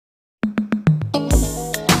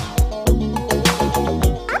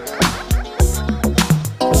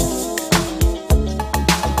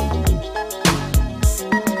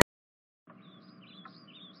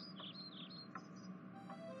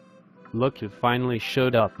look, you finally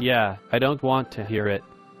showed up. Yeah, I don't want to hear it.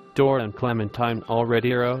 Dora and Clementine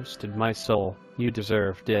already roasted my soul. You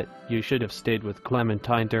deserved it. You should have stayed with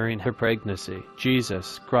Clementine during her pregnancy.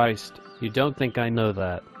 Jesus Christ, you don't think I know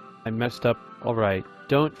that? I messed up, alright.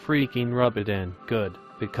 Don't freaking rub it in. Good.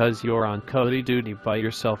 Because you're on Cody duty by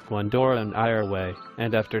yourself when Dora and I are away.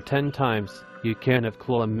 And after 10 times, you can't have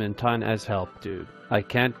Clementine as help, dude. I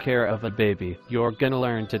can't care of a baby. You're gonna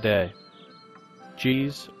learn today.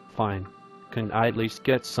 Jeez, fine. Can I at least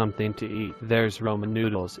get something to eat? There's ramen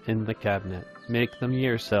noodles in the cabinet. Make them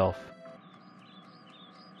yourself.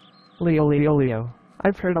 Leo,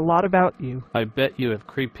 I've heard a lot about you. I bet you have,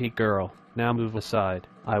 creepy girl. Now move aside.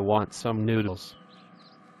 I want some noodles.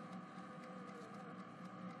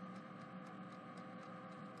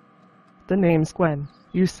 The name's Gwen,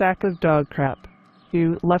 you sack of dog crap.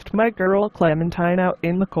 You left my girl Clementine out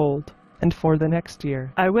in the cold, and for the next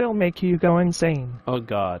year, I will make you go insane. Oh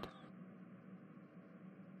God.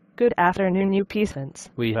 Good afternoon, you peasants.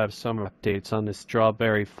 We have some updates on the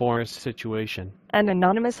strawberry forest situation. An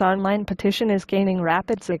anonymous online petition is gaining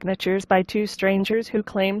rapid signatures by 2 strangers who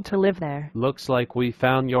claim to live there. Looks like we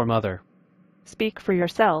found your mother. Speak for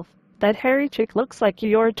yourself. That hairy chick looks like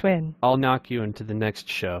your twin. I'll knock you into the next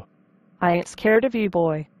show. I ain't scared of you,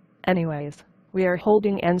 boy. Anyways, we are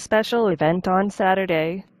holding an special event on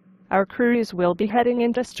Saturday. Our crews will be heading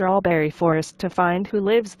into Strawberry Forest to find who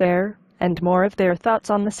lives there, and more of their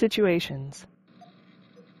thoughts on the situations.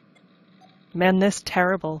 Man, this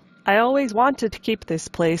terrible. I always wanted to keep this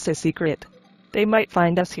place a secret. They might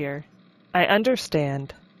find us here. I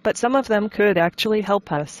understand, but some of them could actually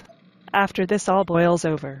help us. After this all boils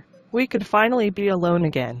over, we could finally be alone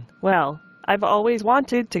again. Well, I've always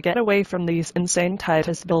wanted to get away from these insane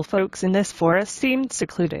Titusville folks, and this forest seemed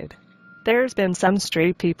secluded. There's been some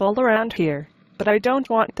stray people around here, but I don't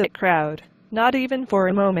want that crowd. Not even for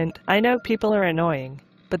a moment. I know people are annoying,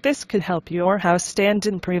 but this could help your house stand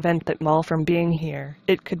and prevent that mall from being here.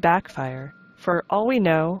 It could backfire. For all we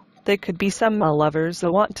know, they could be some mall lovers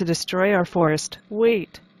that want to destroy our forest.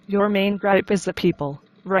 Wait, your main gripe is the people,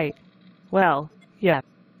 right? Well, yeah.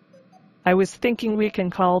 I was thinking we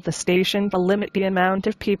can call the station to limit the amount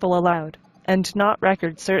of people allowed, and not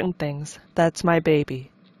record certain things. That's my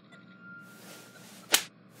baby.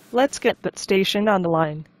 Let's get that station on the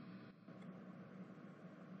line.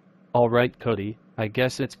 Alright, Cody, I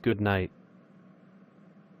guess it's good night.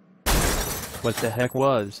 What the heck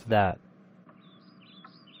was that?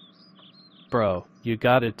 Bro, you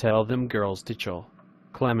gotta tell them girls to chill.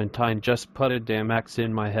 Clementine just put a damn axe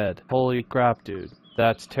in my head. Holy crap, dude.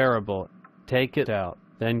 That's terrible. Take it out,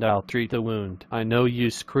 then I'll treat the wound. I know you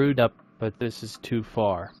screwed up, but this is too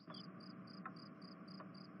far.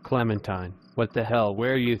 Clementine, what the hell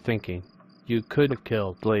were you thinking? You could have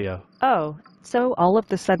killed Leo. Oh, so all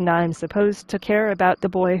of a sudden I'm supposed to care about the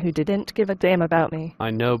boy who didn't give a damn about me.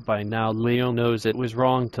 I know by now Leo knows it was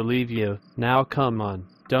wrong to leave you. Now come on,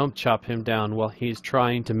 don't chop him down while he's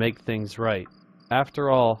trying to make things right. After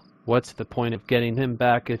all, what's the point of getting him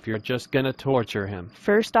back if you're just gonna torture him?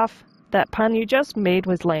 First off, that pun you just made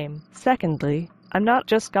was lame. Secondly, I'm not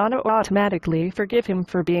just gonna automatically forgive him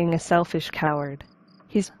for being a selfish coward.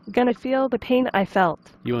 He's gonna feel the pain I felt.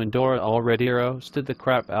 You and Dora already roasted the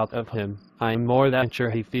crap out of him. I'm more than sure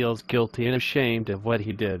he feels guilty and ashamed of what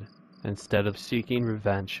he did. Instead of seeking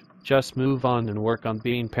revenge, just move on and work on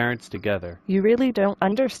being parents together. You really don't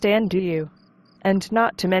understand, do you? And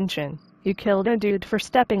not to mention, you killed a dude for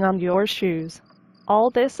stepping on your shoes. All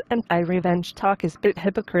this anti-revenge talk is a bit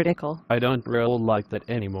hypocritical. I don't roll like that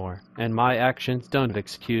anymore, and my actions don't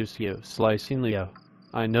excuse you slicing Leo.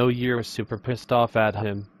 I know you're super pissed off at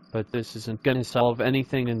him, but this isn't gonna solve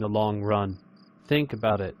anything in the long run. Think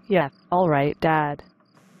about it. Yeah, alright, Dad.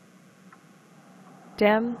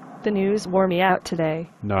 Damn, the news wore me out today.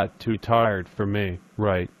 Not too tired for me,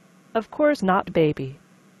 right? Of course not, baby.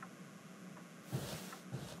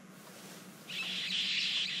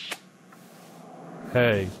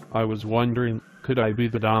 Hey, I was wondering, could I be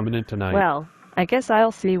the dominant tonight? Well, I guess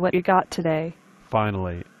I'll see what you got today.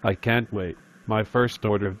 Finally, I can't wait. My first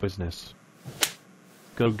order of business.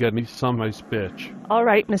 Go get me some ice, bitch.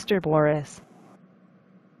 Alright, Mr. Boris.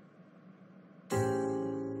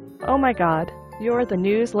 Oh my god, you're the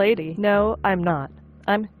news lady. No, I'm not.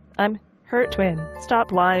 I'm her twin.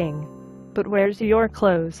 Stop lying. But where's your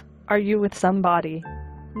clothes? Are you with somebody?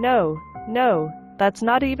 No, that's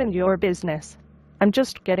not even your business. I'm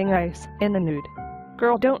just getting ice in the nude.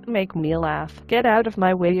 Girl, don't make me laugh. Get out of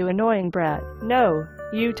my way, you annoying brat. No,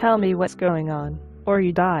 you tell me what's going on, or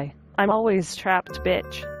you die. I'm always trapped,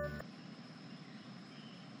 bitch.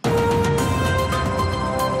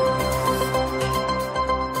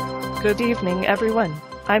 Good evening, everyone.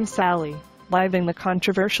 I'm Sally, live in the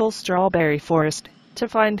controversial strawberry forest, to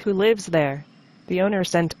find who lives there. The owner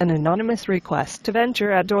sent an anonymous request to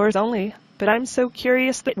venture outdoors only, but I'm so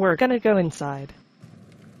curious that we're gonna go inside.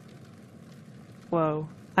 Whoa.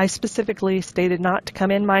 I specifically stated not to come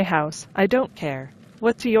in my house. I don't care.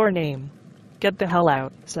 What's your name? Get the hell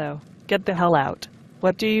out. So, get the hell out.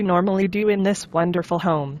 What do you normally do in this wonderful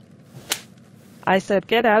home? I said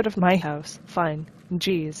get out of my house. Fine.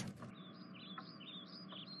 Jeez.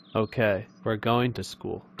 Okay, we're going to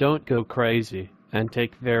school. Don't go crazy, and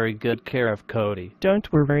take very good care of Cody.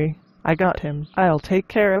 Don't worry. I got him. I'll take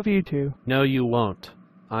care of you two. No, you won't.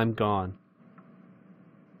 I'm gone.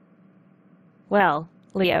 Well,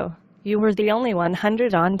 Leo, you were the only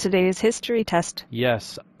 100 on today's history test.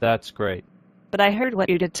 Yes, that's great. But I heard what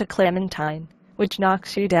you did to Clementine, which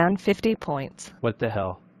knocks you down 50 points. What the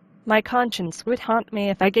hell? My conscience would haunt me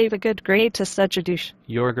if I gave a good grade to such a douche.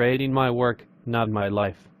 You're grading my work, not my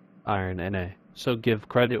life. Iron NA. So give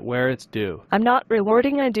credit where it's due. I'm not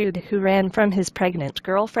rewarding a dude who ran from his pregnant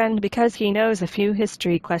girlfriend because he knows a few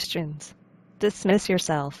history questions. Dismiss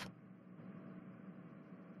yourself.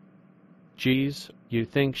 Geez, you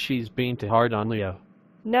think she's being too hard on Leo?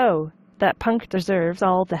 No, that punk deserves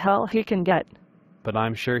all the hell he can get. But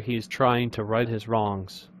I'm sure he's trying to right his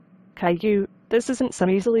wrongs. Caillou, this isn't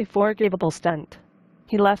some easily forgivable stunt.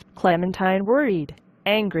 He left Clementine worried,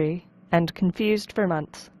 angry, and confused for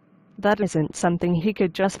months. That isn't something he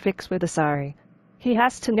could just fix with a sorry. He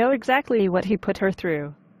has to know exactly what he put her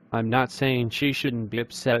through. I'm not saying she shouldn't be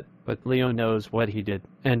upset, but Leo knows what he did,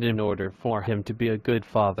 and in order for him to be a good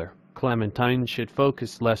father, Clementine should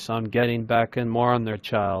focus less on getting back and more on their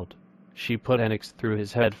child. She put an axe through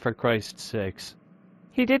his head, for Christ's sakes.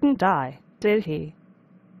 He didn't die, did he?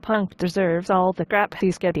 Punk deserves all the crap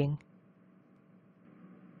he's getting.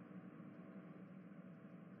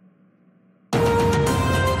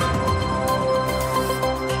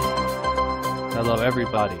 Hello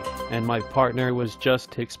everybody, and my partner was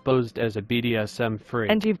just exposed as a BDSM freak.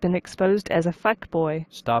 And you've been exposed as a fuckboy.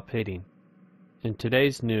 Stop hating. In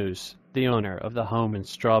today's news, the owner of the home in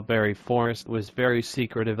Strawberry Forest was very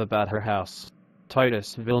secretive about her house.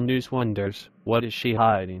 Titusville News wonders, what is she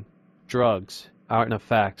hiding? Drugs,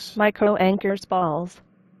 artifacts. My co-anchor's balls.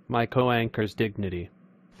 My co-anchor's dignity.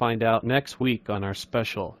 Find out next week on our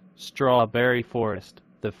special, Strawberry Forest,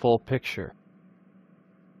 the full picture.